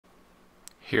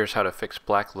Here's how to fix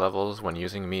black levels when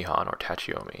using Mihon or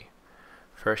Tachiyomi.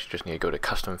 First, you just need to go to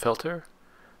Custom Filter,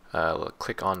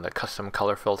 click on the Custom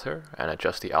Color Filter and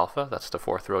adjust the alpha. That's the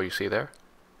fourth row you see there.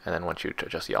 And then once you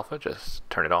adjust the alpha, just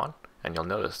turn it on, and you'll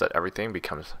notice that everything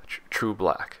becomes true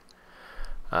black.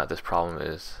 This problem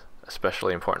is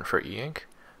especially important for Eink,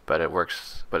 but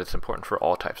it's important for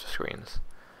all types of screens.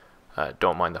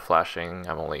 Don't mind the flashing.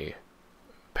 I'm only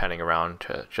panning around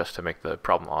just to make the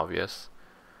problem obvious,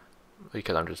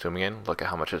 because I'm just zooming in. Look at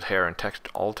how much his hair and text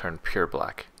all turned pure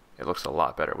black. It looks a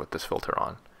lot better with this filter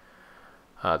on.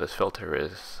 This filter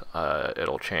is,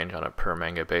 it'll change on a per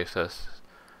manga basis.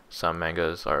 Some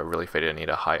mangas are really faded and need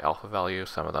a high alpha value,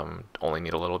 some of them only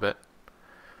need a little bit.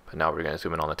 But now we're going to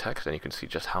zoom in on the text, and you can see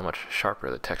just how much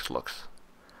sharper the text looks.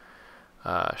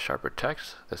 Sharper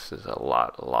text, this is a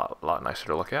lot nicer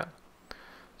to look at.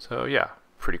 So yeah,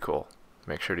 pretty cool.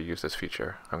 Make sure to use this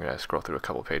feature. I'm going to scroll through a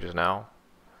couple pages now.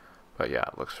 But yeah,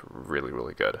 it looks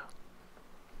really good.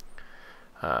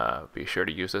 Be sure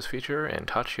to use this feature in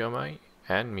Tachiyomi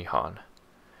and Mihon.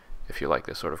 If you like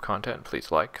this sort of content,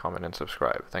 please like, comment, and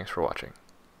subscribe. Thanks for watching.